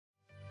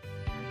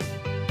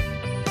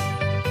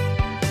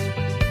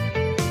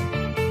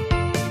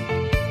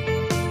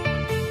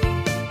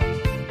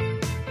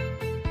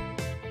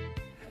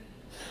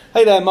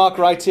Hey there, Mark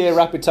Wright here,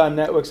 Rapid Time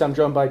Networks. I'm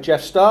joined by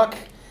Jeff Stark.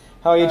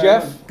 How are you,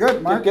 Jeff?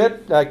 Good, Mark.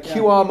 Good.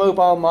 QR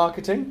mobile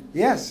marketing.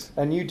 Yes.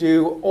 And you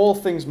do all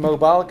things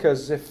mobile,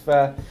 because if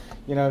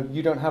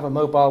you don't have a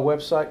mobile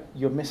website,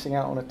 you're missing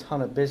out on a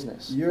ton of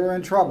business. You're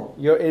in trouble.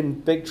 You're in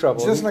big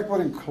trouble. Just like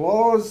putting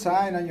closed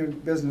sign on your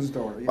business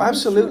door. Well,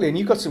 absolutely, and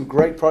you've got some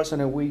great products. I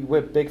know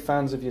we're big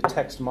fans of your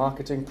text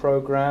marketing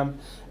program,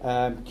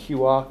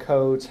 QR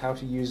codes, how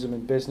to use them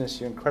in business.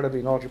 You're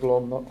incredibly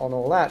knowledgeable on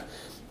all that.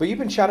 But you've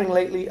been chatting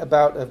lately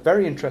about a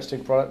very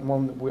interesting product, and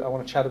one that I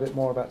want to chat a bit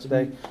more about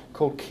today,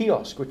 called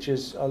Kiosk, which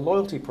is a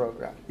loyalty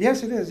program.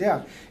 Yes, it is,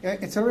 yeah.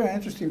 It's a really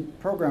interesting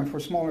program for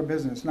smaller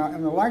business. Now,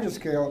 on the larger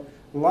scale,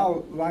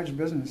 large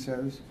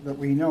businesses that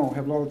we know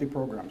have loyalty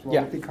programs,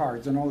 loyalty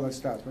cards and all that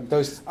stuff. And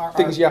those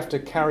things you have to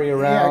carry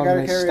around,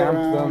 yeah, carry stamp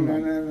around,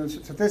 them. And the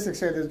statistics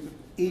say that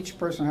each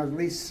person has at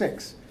least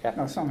 6. Yeah.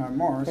 Now, some have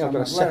more, some I've got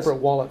a have less. separate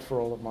wallet for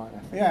all of mine.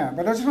 Yeah,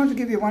 but I just wanted to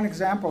give you one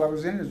example. I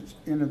was in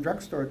a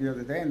drugstore the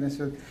other day, and they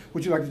said,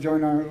 "Would you like to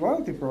join our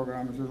loyalty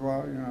program?" I said,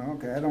 "Well,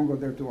 okay, I don't go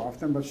there too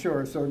often, but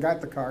sure." So I got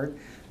the card,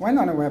 went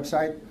on the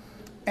website,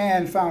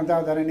 and found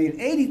out that I need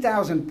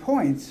 80,000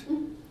 points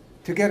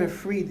to get a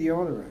free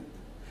deodorant,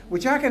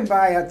 which I can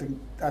buy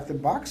at the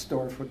box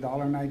store for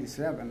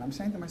 $1.97. I'm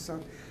saying to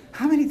myself,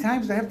 how many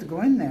times do I have to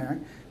go in there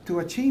to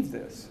achieve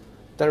this?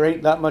 There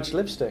ain't that much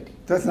lipstick.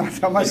 That's not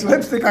how much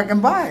lipstick I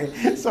can buy.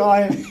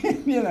 So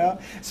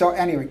So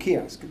anyway,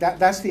 kiosk.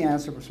 That's the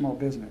answer for small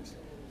business.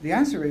 The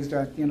answer is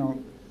that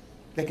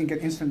they can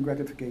get instant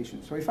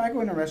gratification. So if I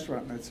go in a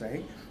restaurant, let's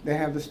say, they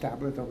have this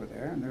tablet over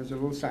there, and there's a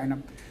little sign-up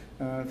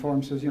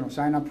form says,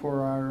 sign up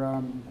for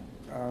our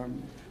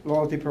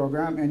loyalty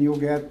program, and you'll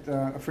get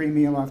a free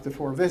meal after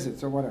 4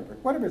 visits or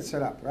whatever it's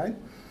set up, right?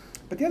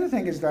 But the other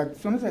thing is that as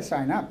soon as I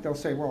sign up, they'll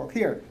say, well,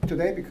 here,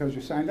 today, because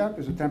you signed up,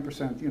 is a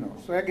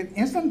 10%, So I get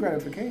instant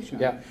gratification.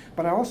 Yeah.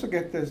 But I also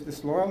get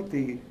this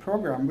loyalty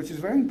program, which is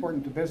very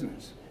important to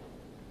business.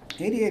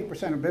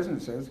 88% of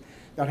businesses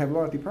that have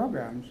loyalty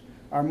programs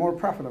are more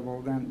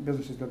profitable than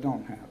businesses that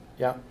don't have.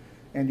 Yeah.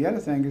 And the other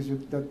thing is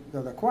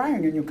that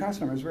acquiring a new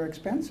customer is very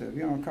expensive.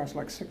 It costs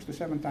like 6 to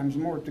 7 times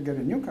more to get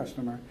a new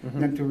customer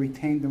than to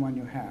retain the one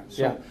you have.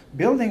 So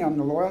building on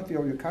the loyalty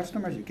of your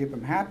customers, you keep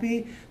them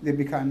happy. They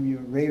become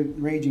your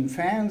raging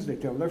fans. They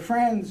tell their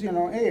friends,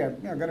 hey,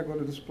 I got to go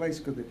to this place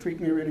because they treat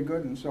me really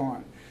good, and so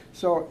on.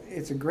 So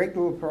it's a great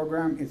little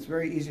program. It's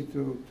very easy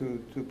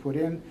to put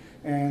in.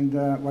 And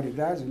what it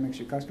does, it makes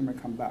your customer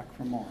come back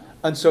for more.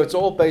 And so it's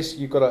all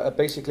you've got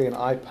basically an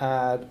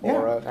iPad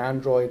or an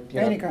Android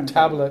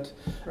tablet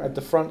at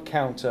the front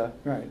counter,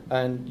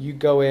 and you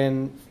go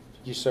in,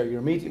 so you're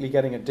immediately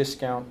getting a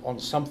discount on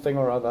something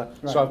or other.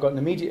 So I've got an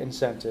immediate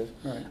incentive,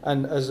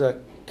 and as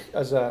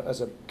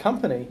a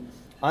company,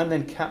 I'm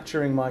then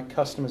capturing my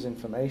customers'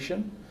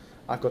 information.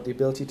 I've got the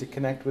ability to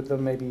connect with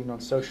them, maybe even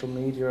on social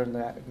media, and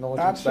that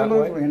acknowledgements that way.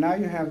 Absolutely, and now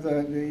you have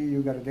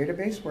you've got a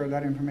database where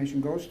that information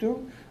goes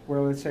to,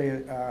 where let's say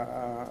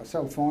a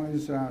cell phone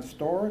is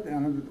stored,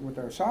 and with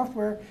our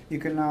software, you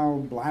can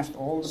now blast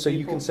all the people. So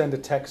you can send a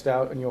text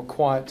out in your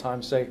quiet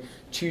time, say,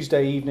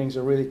 Tuesday evenings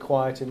are really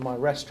quiet in my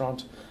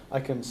restaurant. I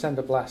can send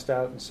a blast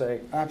out and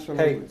say,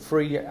 hey,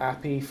 free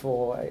appy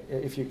for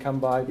if you come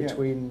by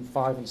between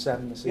 5 and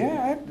 7 this evening.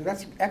 Yeah,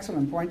 that's an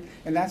excellent point,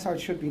 and that's how it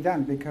should be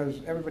done,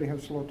 because everybody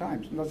has slow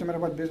times. It doesn't matter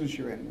what business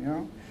you're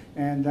in,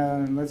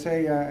 And let's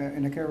say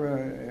in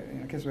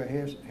the case of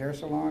a hair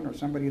salon or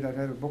somebody that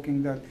had a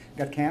booking that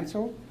got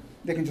canceled,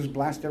 they can just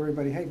blast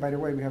everybody, hey, by the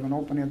way, we have an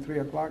opening at 3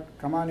 o'clock,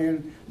 come on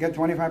in, get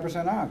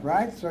 25% off,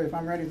 right? So if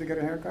I'm ready to get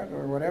a haircut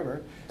or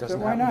whatever,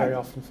 doesn't happen very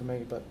often for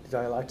me, but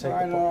I take it.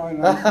 I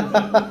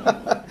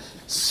know.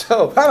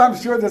 So, but I'm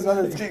sure there's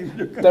other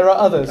things. There are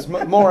others,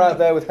 more out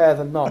there with hair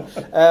than not.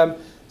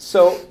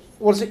 So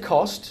what does it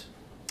cost?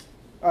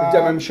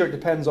 I'm sure it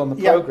depends on the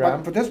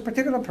program. But for this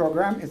particular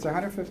program, it's a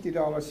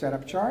 $150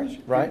 setup charge,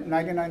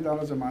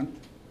 $99 a month.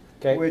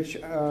 Okay. Which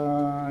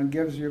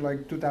gives you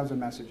like 2,000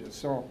 messages.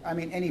 So I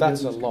mean,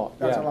 that's a lot.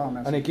 That's a lot of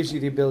messages. And it gives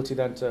you the ability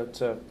then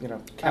to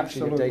capture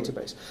your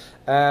database.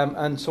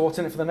 And so what's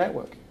in it for the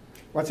network?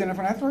 What's in it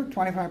for the network?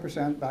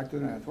 25% back to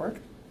the network.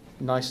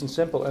 Nice and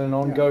simple, and an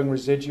ongoing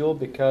residual,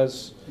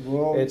 because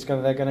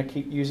they're going to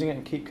keep using it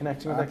and keep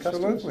connecting with their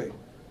customers. Absolutely.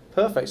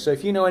 Perfect. So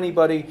if you know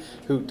anybody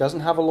who doesn't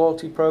have a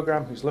loyalty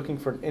program, who's looking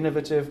for an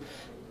innovative,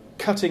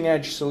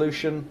 cutting-edge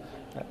solution,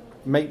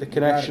 make the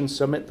connection,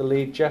 submit the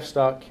lead. Jeff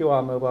Stark,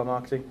 QR Mobile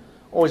Marketing.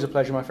 Always a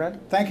pleasure, my friend.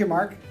 Thank you,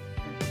 Mark.